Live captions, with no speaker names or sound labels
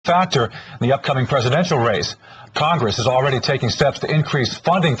factor in the upcoming presidential race. Congress is already taking steps to increase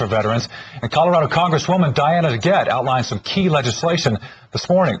funding for veterans, and Colorado Congresswoman DeGette outlined some key legislation this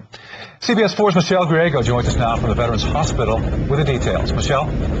morning. CBS 4's Michelle Griego joins us now from the Veterans Hospital with the details. Michelle?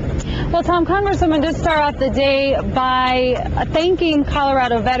 Well, Tom, Congresswoman did start off the day by thanking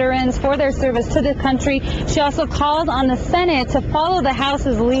Colorado veterans for their service to the country. She also called on the Senate to follow the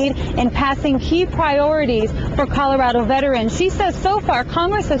House's lead in passing key priorities for Colorado veterans. She says so far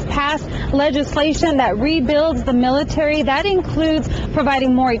Congress has passed legislation that rebuilds the military. That includes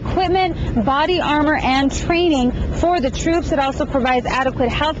providing more equipment, body armor, and training for the troops. It also provides adequate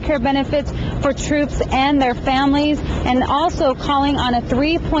health care benefits for troops and their families, and also calling on a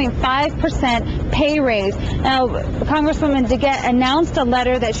 3.5% pay raise. Now, Congresswoman DeGette announced a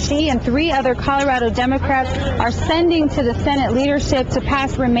letter that she and 3 other Colorado Democrats are sending to the Senate leadership to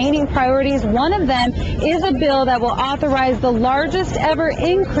pass remaining priorities. One of them is a bill that will authorize the largest ever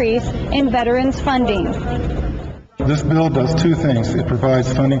increase in veterans funding. This bill does 2 things. It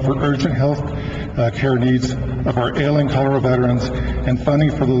provides funding for urgent health care needs of our ailing Colorado veterans and funding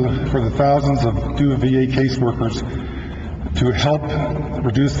for the thousands of due VA caseworkers to help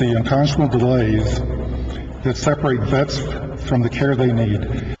reduce the unconscionable delays that separate vets from the care they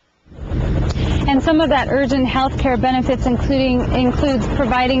need. And some of that urgent health care benefits includes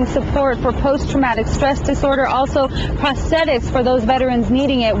providing support for post-traumatic stress disorder, also prosthetics for those veterans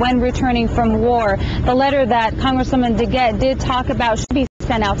needing it when returning from war. The letter that Congresswoman DeGette did talk about should be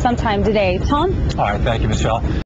sent out sometime today. Tom? All right, thank you, Michelle.